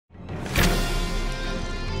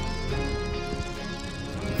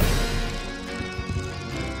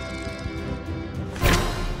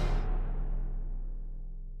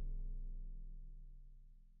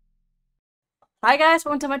Hi guys,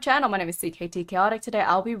 welcome to my channel. My name is CKT Chaotic. Today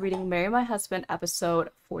I'll be reading Marry My Husband episode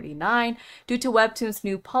 49. Due to Webtoon's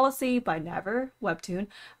new policy by Never Webtoon,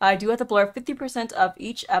 I do have to blur 50% of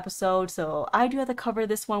each episode, so I do have to cover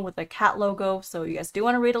this one with a cat logo. So you guys do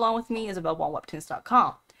want to read along with me, is available on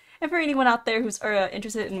webtoons.com. And for anyone out there who's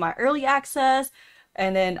interested in my early access,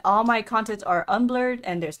 and then all my contents are unblurred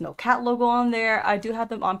and there's no cat logo on there, I do have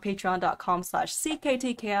them on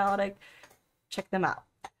patreon.com/CKTchaotic. Check them out.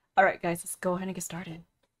 Alright guys, let's go ahead and get started.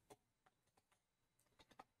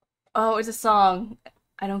 Oh, it's a song.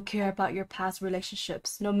 I don't care about your past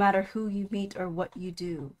relationships, no matter who you meet or what you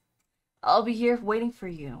do. I'll be here waiting for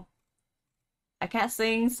you. I can't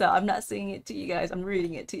sing, so I'm not singing it to you guys. I'm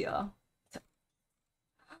reading it to y'all.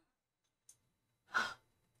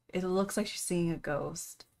 It looks like she's seeing a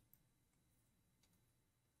ghost.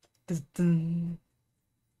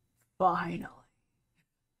 Finally.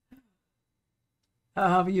 How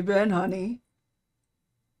have you been, honey?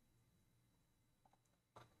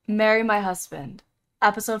 Marry My Husband,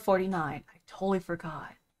 episode 49. I totally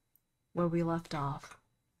forgot where we left off.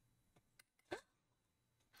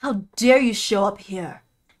 How dare you show up here?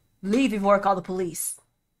 Leave before I call the police.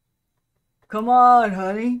 Come on,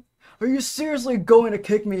 honey. Are you seriously going to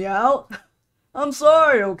kick me out? I'm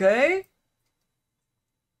sorry, okay?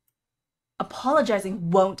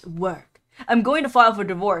 Apologizing won't work. I'm going to file for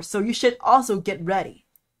divorce, so you should also get ready.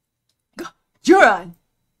 Jiwon!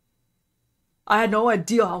 I had no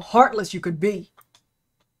idea how heartless you could be.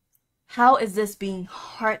 How is this being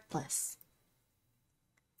heartless?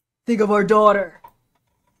 Think of our daughter.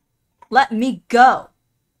 Let me go.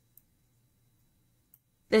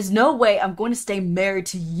 There's no way I'm going to stay married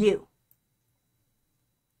to you.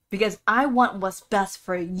 Because I want what's best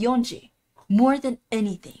for Yeonji more than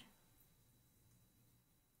anything.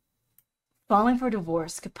 Filing for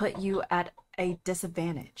divorce could put you at a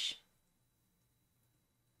disadvantage.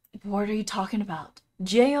 What are you talking about?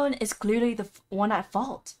 Jiwon is clearly the one at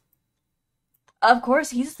fault. Of course,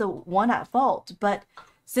 he's the one at fault, but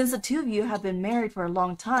since the two of you have been married for a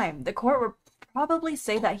long time, the court would probably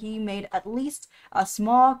say that he made at least a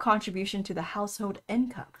small contribution to the household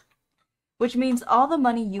income. Which means all the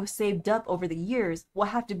money you saved up over the years will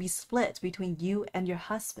have to be split between you and your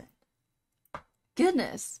husband.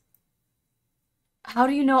 Goodness. How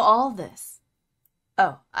do you know all this?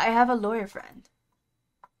 Oh, I have a lawyer friend.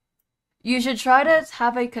 You should try to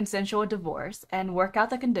have a consensual divorce and work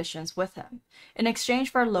out the conditions with him. In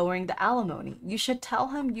exchange for lowering the alimony, you should tell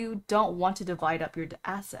him you don't want to divide up your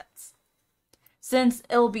assets. Since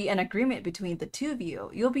it'll be an agreement between the two of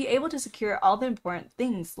you, you'll be able to secure all the important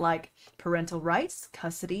things like parental rights,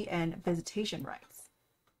 custody, and visitation rights.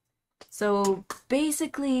 So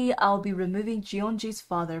basically, I'll be removing Jeonji's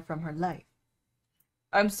father from her life.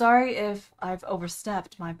 I'm sorry if I've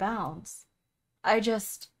overstepped my bounds.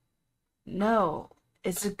 No,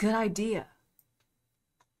 it's a good idea.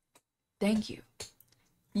 Thank you.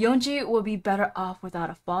 Yeonji will be better off without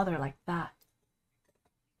a father like that.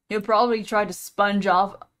 He'll probably try to sponge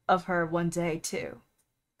off of her one day, too.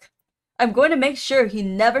 I'm going to make sure he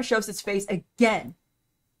never shows his face again.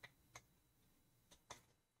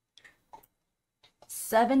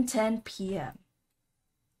 7:10 p.m.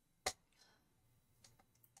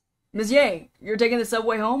 Ms. Yang, you're taking the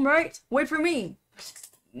subway home, right? Wait for me.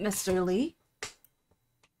 Mr. Lee?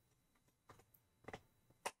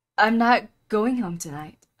 I'm not going home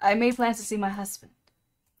tonight. I made plans to see my husband.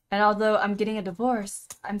 And although I'm getting a divorce,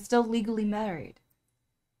 I'm still legally married.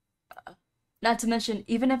 Not to mention,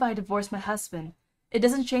 even if I divorce my husband, it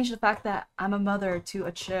doesn't change the fact that I'm a mother to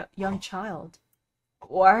a young child.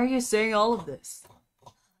 Why are you saying all of this?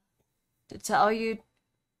 To tell you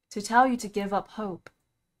to give up hope.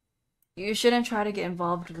 You shouldn't try to get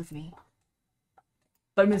involved with me.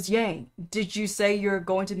 But Ms. Yang, did you say you're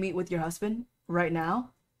going to meet with your husband right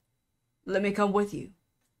now? Let me come with you,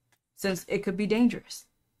 since it could be dangerous.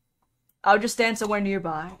 I'll just stand somewhere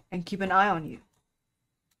nearby and keep an eye on you.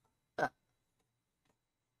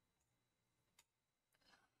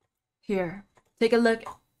 Here, take a look.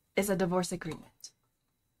 It's a divorce agreement.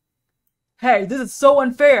 Hey, this is so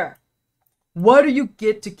unfair! Why do you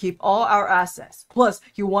get to keep all our assets? Plus,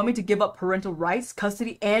 you want me to give up parental rights,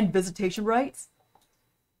 custody, and visitation rights?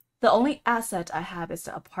 The only asset I have is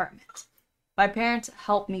the apartment. My parents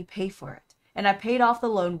helped me pay for it, and I paid off the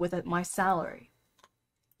loan with my salary.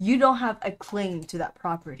 You don't have a claim to that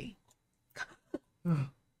property.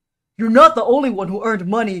 You're not the only one who earned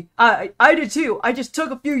money. I did too. I just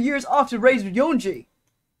took a few years off to raise Yeonji.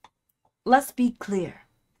 Let's be clear.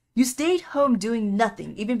 You stayed home doing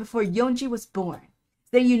nothing even before Yeonji was born.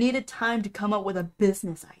 Then you needed time to come up with a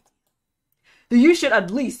business idea. then you should at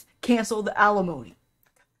least cancel the alimony.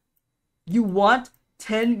 You want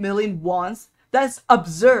 10 million wons? That's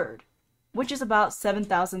absurd. Which is about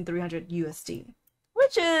 7,300 USD.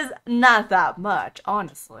 Which is not that much,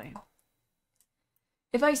 honestly.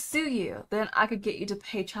 If I sue you, then I could get you to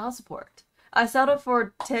pay child support. I settled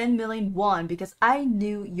for 10 million won because I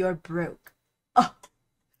knew you're broke.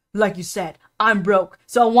 Like you said, I'm broke,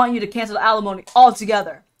 so I want you to cancel the alimony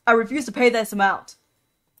altogether. I refuse to pay this amount.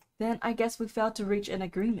 Then I guess we failed to reach an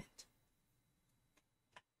agreement.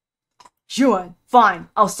 Jiwon, fine.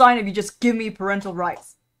 I'll sign if you just give me parental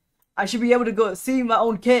rights. I should be able to go see my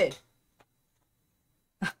own kid.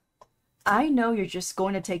 I know you're just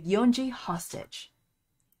going to take Yeonji hostage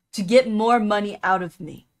to get more money out of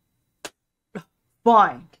me.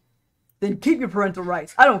 Fine. Then keep your parental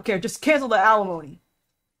rights. I don't care. Just cancel the alimony.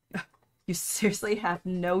 You seriously have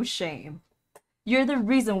no shame. You're the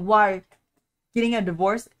reason why getting a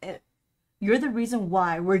divorce. You're the reason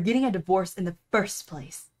why we're getting a divorce in the first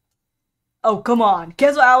place. Oh, come on.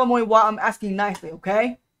 Cancel alimony while I'm asking nicely,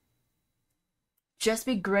 okay? Just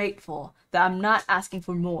be grateful that I'm not asking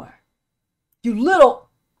for more. You little...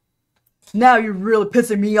 Now you're really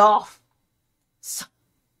pissing me off.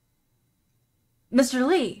 Mr.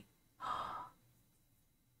 Lee.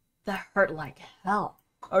 That hurt like hell.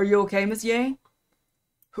 Are you okay, Miss Yang?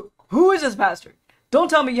 Who is this bastard? Don't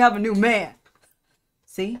tell me you have a new man.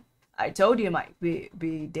 See? I told you it might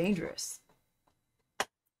be dangerous.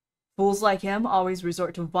 Fools like him always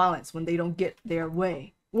resort to violence when they don't get their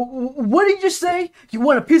way. What did you just say? You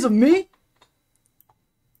want a piece of me?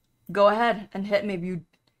 Go ahead and hit me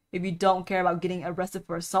if you don't care about getting arrested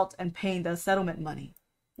for assault and paying the settlement money.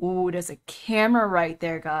 Ooh, there's a camera right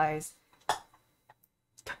there, guys.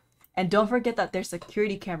 And don't forget that there's a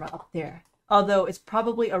security camera up there. Although it's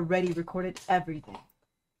probably already recorded everything.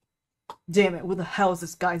 Damn it, what the hell is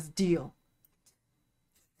this guy's deal?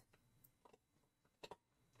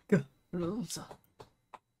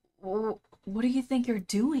 What do you think you're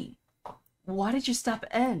doing? Why did you step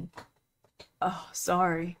in? Oh,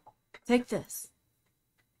 sorry. Take this.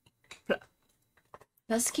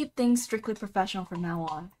 Let's keep things strictly professional from now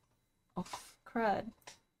on. Oh, crud.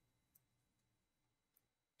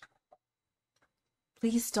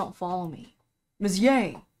 Please don't follow me. Ms.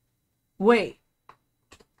 Yang! Wait.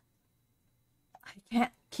 I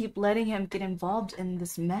can't keep letting him get involved in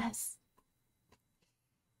this mess.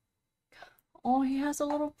 Oh, he has a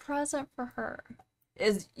little present for her.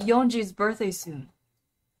 It's Yeonji's birthday soon.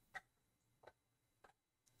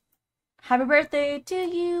 Happy birthday to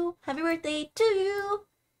you. Happy birthday to you.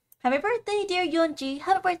 Happy birthday, dear Yeonji.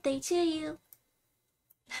 Happy birthday to you.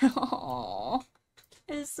 Oh,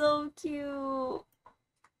 it's so cute.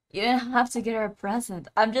 You didn't have to get her a present.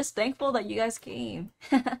 I'm just thankful that you guys came.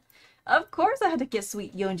 Of course I had to get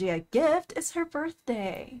sweet Yeonji a gift. It's her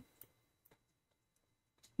birthday.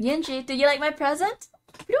 Yeonji, did you like my present?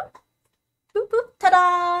 Boop, boop, boop,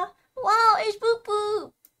 ta-da! Wow, it's boop,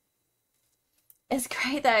 boop! It's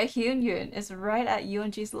great that Hyun is right at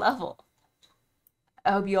Yeonji's level.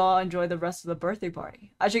 I hope you all enjoy the rest of the birthday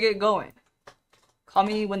party. I should get going. Call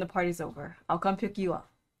me when the party's over. I'll come pick you up.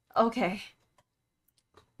 Okay.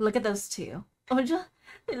 Look at those two. Oh,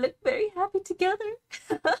 they look very happy together.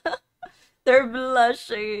 They're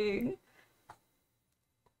blushing.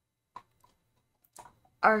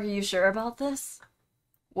 Are you sure about this?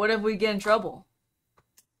 What if we get in trouble?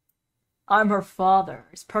 I'm her father.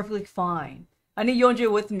 It's perfectly fine. I need Yeonji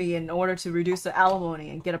with me in order to reduce the alimony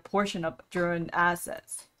and get a portion of Jiwon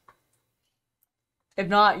assets. If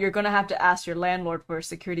not, you're gonna have to ask your landlord for a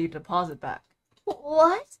security deposit back.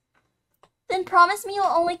 What? Then promise me you'll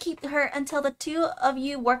only keep her until the two of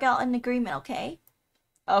you work out an agreement, okay?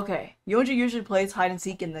 Okay. Yeonji usually plays hide and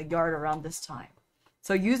seek in the yard around this time.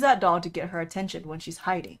 So use that doll to get her attention when she's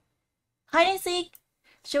hiding. Hide and seek?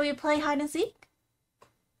 Shall we play hide and seek?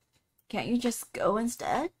 Can't you just go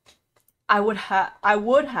instead? I would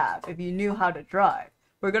have if you knew how to drive.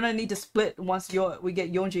 We're gonna need to split once we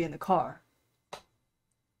get Yeonji in the car.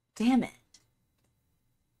 Damn it.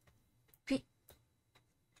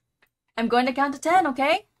 I'm going to count to 10,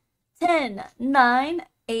 okay? 10, 9,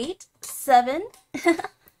 8, 7.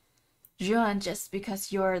 Jiwon, just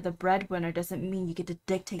because you're the breadwinner doesn't mean you get to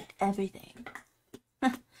dictate everything.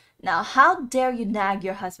 Now, how dare you nag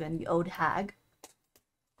your husband, you old hag?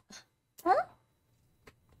 Huh?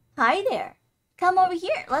 Hi there. Come over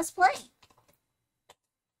here. Let's play.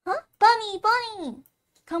 Huh? Bunny!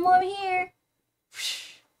 Come over here.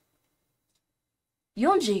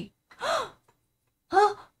 Yeonji! Huh?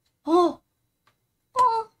 Oh!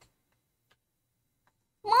 Oh!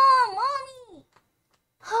 Mom! Mommy!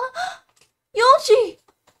 Huh? Yeonji!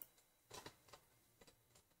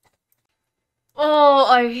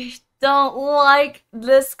 I don't like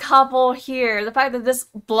this couple here. The fact that this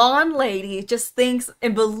blonde lady just thinks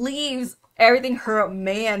and believes everything her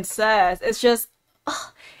man says. It's just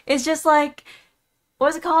like,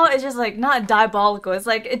 what's it called? It's just like not diabolical. It's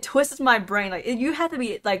like it twists my brain. Like you have to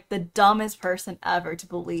be like the dumbest person ever to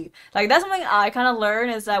believe. Like that's something I kind of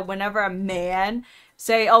learned is that whenever a man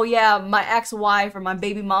say, "Oh yeah, my ex-wife or my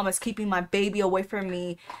baby mama is keeping my baby away from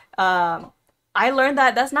me," I learned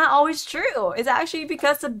that that's not always true. It's actually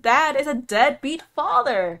because the dad is a deadbeat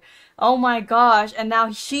father. Oh my gosh. And now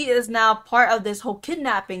she is now part of this whole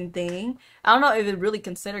kidnapping thing. I don't know if it really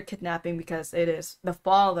considered kidnapping because it is the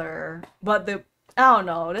father, but I don't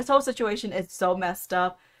know. This whole situation is so messed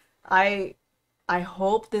up. I I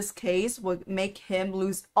hope this case would make him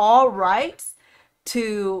lose all rights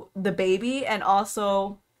to the baby and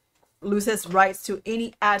also lose his rights to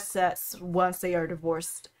any assets once they are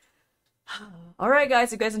divorced. Alright guys,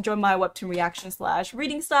 if you guys enjoyed my webtoon reaction slash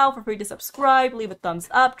reading style, feel free to subscribe, leave a thumbs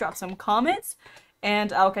up, drop some comments,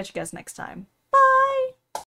 and I'll catch you guys next time.